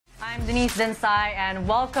I'm Denise Densai, and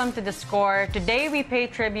welcome to The Score. Today we pay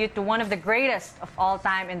tribute to one of the greatest of all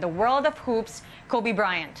time in the world of hoops, Kobe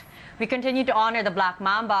Bryant. We continue to honor the Black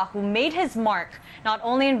Mamba, who made his mark not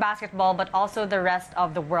only in basketball but also the rest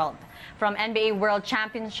of the world. From NBA World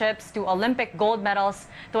Championships to Olympic gold medals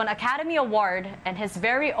to an Academy Award and his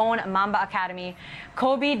very own Mamba Academy,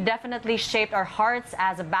 Kobe definitely shaped our hearts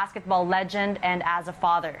as a basketball legend and as a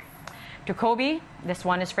father. To Kobe, this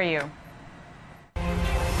one is for you.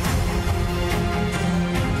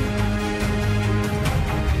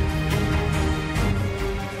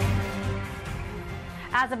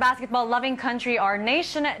 As a basketball-loving country, our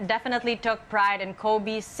nation definitely took pride in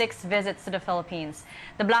Kobe's 6 visits to the Philippines.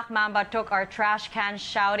 The Black Mamba took our trash can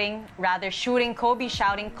shooting Kobe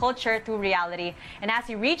shouting culture to reality, and as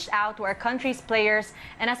he reached out to our country's players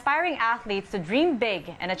and aspiring athletes to dream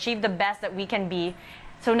big and achieve the best that we can be.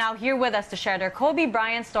 So now here with us to share their Kobe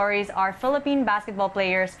Bryant stories are Philippine basketball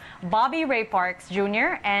players Bobby Ray Parks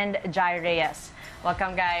Jr. and Reyes.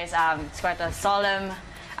 Welcome, guys. It's quite a solemn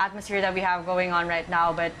atmosphere that we have going on right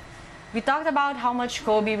now, but we talked about how much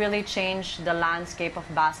Kobe really changed the landscape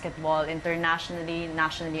of basketball internationally,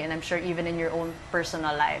 nationally, and I'm sure even in your own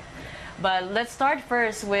personal life. But let's start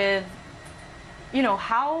first with,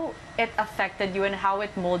 how it affected you and how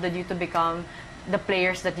it molded you to become the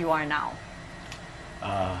players that you are now.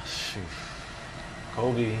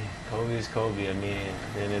 Kobe's Kobe. I mean,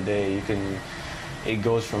 at the end of the day, it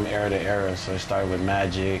goes from era to era. So it started with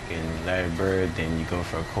Magic and Larry Bird, then you go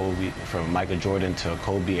from Michael Jordan to a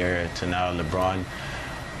Kobe era to now LeBron.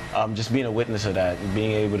 Just being a witness of that,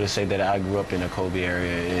 being able to say that I grew up in a Kobe era,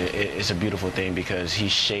 it's a beautiful thing because he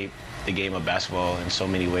shaped the game of basketball in so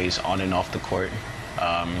many ways, on and off the court,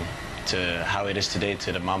 to how it is today,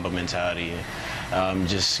 to the Mamba mentality.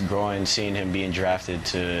 Just growing, seeing him being drafted,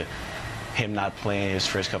 to him not playing his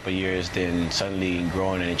first couple of years, then suddenly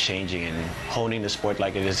growing and changing and honing the sport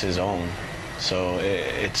like it is his own. So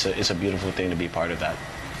it's a beautiful thing to be part of that.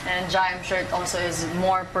 And Jai, I'm sure it also is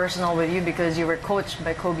more personal with you because you were coached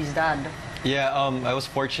by Kobe's dad. Yeah, I was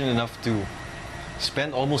fortunate enough to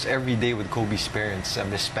spend almost every day with Kobe's parents,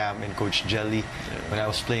 Miss Pam and Coach Jelly, when I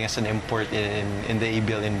was playing as an import in the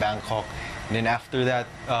ABL in Bangkok. And then after that,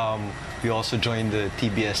 we also joined the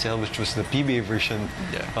TBSL, which was the PBA version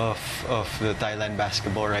of the Thailand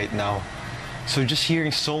basketball right now. So just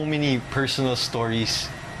hearing so many personal stories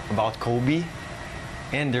about Kobe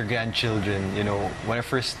and their grandchildren. When I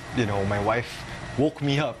first, my wife woke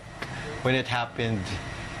me up when it happened.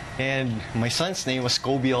 And my son's name was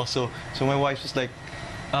Kobe also. So my wife was like,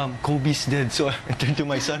 Kobe's dead. So I turned to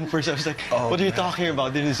my son first. I was like, what are you talking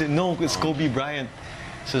about? Then he said, no, it's Kobe Bryant.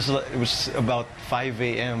 So it was about 5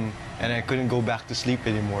 a.m. and I couldn't go back to sleep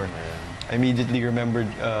anymore. I immediately remembered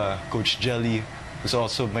Coach Jelly, who's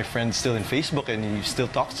also my friend still in Facebook, and he still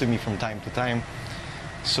talks to me from time to time.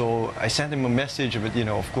 So I sent him a message, but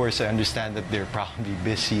of course I understand that they're probably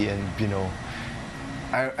busy, and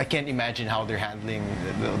I can't imagine how they're handling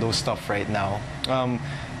those stuff right now.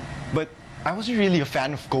 But I wasn't really a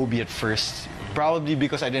fan of Kobe at first. Probably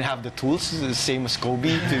because I didn't have the tools, the same as Kobe,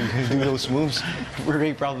 to do those moves.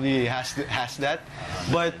 Ray probably has that.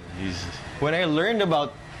 But when I learned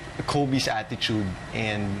about Kobe's attitude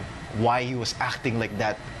and why he was acting like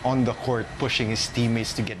that on the court, pushing his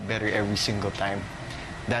teammates to get better every single time,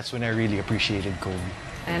 that's when I really appreciated Kobe.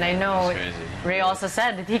 And I know Ray also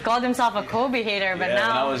said that he called himself a Kobe hater, but now...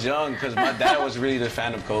 when I was young, because my dad was really the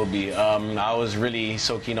fan of Kobe. I was really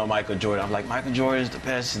so keen on Michael Jordan. I'm like, Michael Jordan's the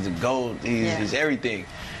best, he's the GOAT, he's everything.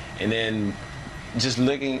 And then just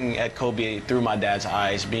looking at Kobe through my dad's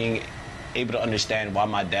eyes, being able to understand why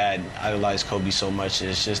my dad idolized Kobe so much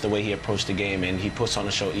is just the way he approached the game, and he puts on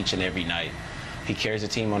a show each and every night. He carries the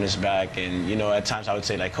team on his back, and at times I would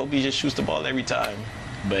say, like, Kobe just shoots the ball every time.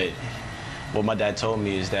 But what my dad told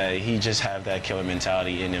me is that he just have that killer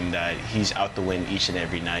mentality in him, that he's out to win each and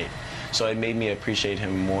every night. So it made me appreciate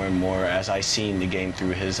him more and more as I seen the game through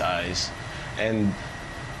his eyes. And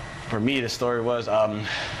for me, the story was,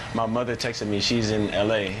 my mother texted me. She's in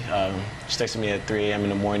LA. She texted me at 3 a.m. in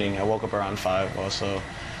the morning. I woke up around 5 also.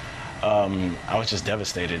 I was just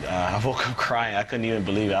devastated. I woke up crying. I couldn't even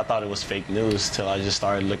believe it. I thought it was fake news till I just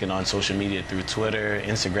started looking on social media through Twitter,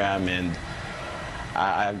 Instagram, and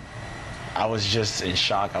I was just in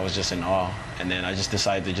shock. I was just in awe. And then I just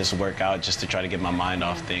decided to just work out just to try to get my mind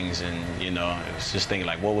off things. And, it was just thinking,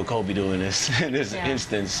 like, what would Kobe do in this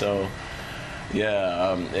instance? So,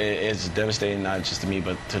 it's devastating, not just to me,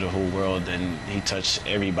 but to the whole world. And he touched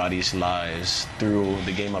everybody's lives through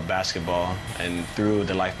the game of basketball and through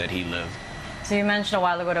the life that he lived. So you mentioned a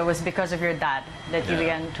while ago that it was because of your dad that you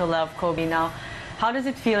began to love Kobe. Now, how does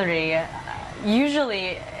it feel, Ray?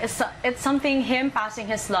 usually it's something, him passing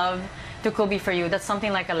his love to Kobe for you, that's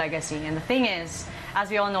something like a legacy. And the thing is, as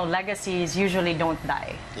we all know, legacies usually don't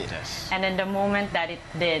die. Yes. And in the moment that it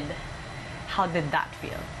did, how did that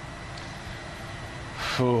feel?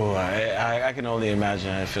 Ooh, I can only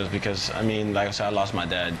imagine how it feels because, I mean, like I said, I lost my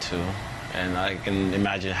dad too. And I can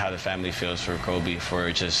imagine how the family feels for Kobe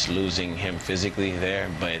for just losing him physically there.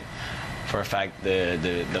 But for a fact,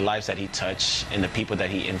 the lives that he touched and the people that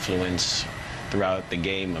he influenced throughout the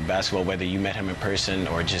game of basketball, whether you met him in person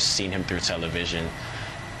or just seen him through television,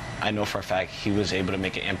 I know for a fact he was able to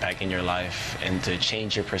make an impact in your life and to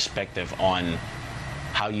change your perspective on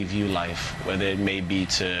how you view life, whether it may be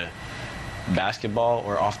to basketball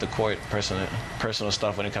or off the court, personal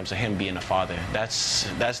stuff when it comes to him being a father. That's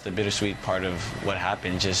the bittersweet part of what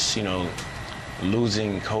happened. Just, you know,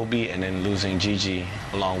 losing Kobe and then losing Gigi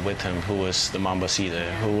along with him, who was the Mamba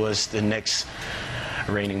who was the next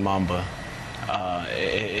reigning Mamba.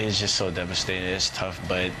 It's just so devastating. It's tough,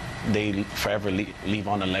 but they forever leave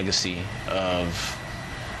on a legacy of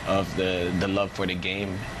the love for the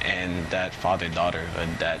game and that father-daughter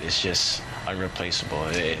that is just unreplaceable.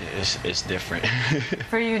 It's different.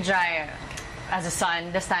 For you, Jai, as a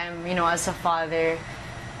son, this time, you know, as a father,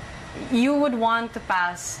 you would want to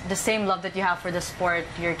pass the same love that you have for the sport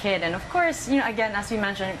to your kid. And of course, you know, again, as we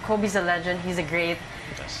mentioned, Kobe's a legend. He's a great.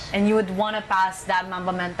 Yes. And you would want to pass that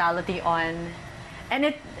Mamba mentality on.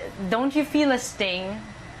 And don't you feel a sting?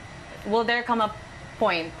 Will there come a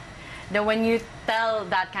point that when you tell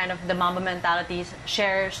that kind of the Mamba mentality,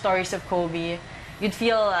 share stories of Kobe, you'd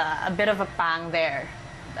feel a bit of a pang there,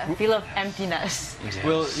 a feel of emptiness? Yes.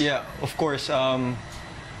 Well, yeah, of course.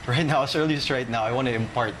 Right now, as early as right now, I want to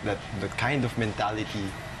impart that kind of mentality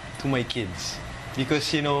to my kids,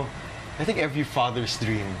 because, you know, I think every father's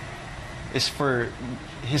dream is for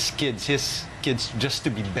his kids just to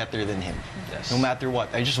be better than him. Yes. No matter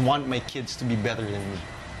what. I just want my kids to be better than me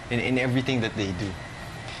in everything that they do.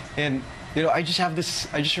 And, you know, I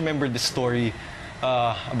just remembered this story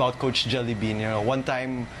about Coach Jellybean. You know, one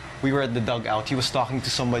time we were at the dugout, he was talking to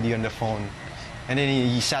somebody on the phone, and then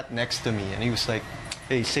he sat next to me, and he was like,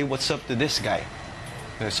 "Hey, say what's up to this guy."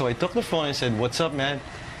 So I took the phone and said, "What's up, man?"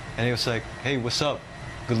 And he was like, "Hey, what's up?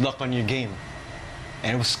 Good luck on your game."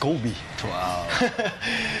 And it was Kobe. Wow.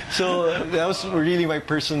 So that was really my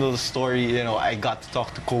personal story. You know, I got to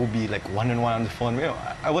talk to Kobe like one-on-one on the phone. You know,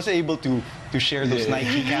 I wasn't able to share those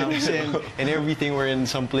Nike camps and everything. We're in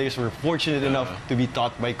some place. We're fortunate enough to be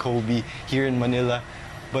taught by Kobe here in Manila.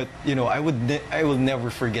 But, you know, I will never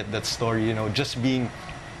forget that story. You know, just being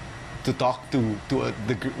to talk to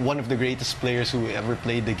one of the greatest players who ever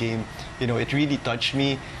played the game. You know, it really touched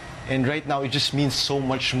me. And right now, it just means so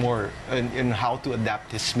much more in how to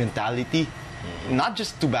adapt his mentality, not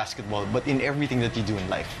just to basketball, but in everything that you do in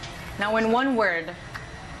life. Now, in one word,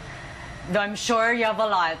 though I'm sure you have a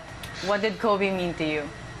lot, what did Kobe mean to you?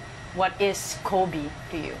 What is Kobe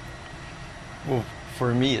to you? Well,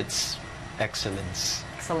 for me, it's excellence.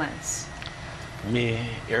 Excellence. Me,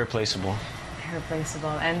 irreplaceable.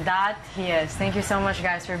 Irreplaceable. And that he is. Thank you so much,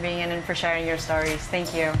 guys, for being in and for sharing your stories.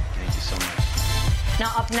 Thank you. Thank you so much.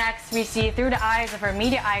 Now, up next, we see through the eyes of our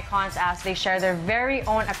media icons as they share their very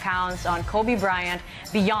own accounts on Kobe Bryant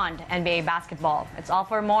beyond NBA basketball. It's all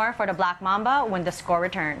for more for the Black Mamba when the score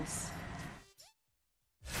returns.